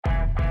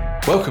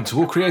Welcome to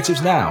All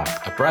Creatives Now,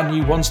 a brand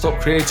new one-stop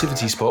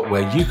creativity spot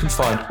where you can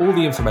find all the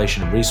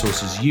information and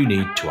resources you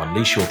need to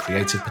unleash your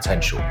creative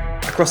potential.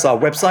 Across our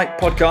website,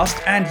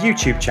 podcast, and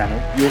YouTube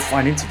channel, you'll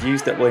find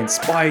interviews that will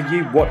inspire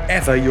you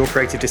whatever your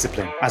creative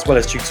discipline, as well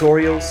as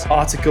tutorials,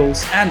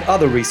 articles, and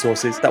other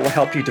resources that will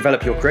help you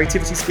develop your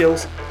creativity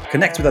skills,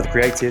 connect with other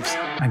creatives,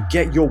 and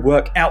get your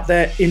work out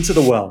there into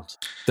the world.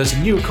 There's a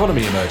new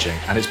economy emerging,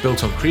 and it's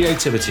built on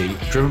creativity,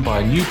 driven by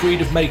a new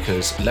breed of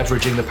makers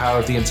leveraging the power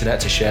of the internet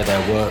to share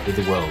their work with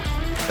the world.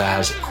 There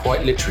has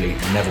quite literally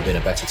never been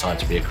a better time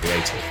to be a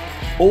creative.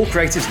 All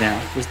Creatives Now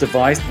was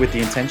devised with the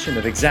intention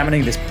of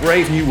examining this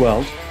brave new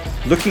world,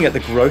 looking at the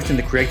growth in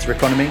the creator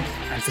economy,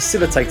 and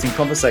facilitating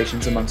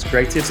conversations amongst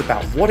creatives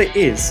about what it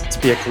is to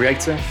be a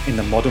creator in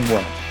the modern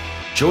world.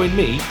 Join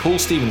me, Paul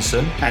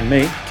Stevenson, and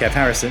me, Kev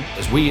Harrison,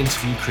 as we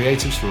interview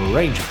creatives from a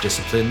range of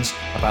disciplines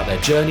about their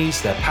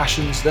journeys, their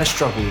passions, their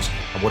struggles,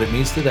 and what it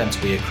means to them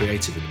to be a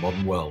creative in the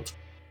modern world.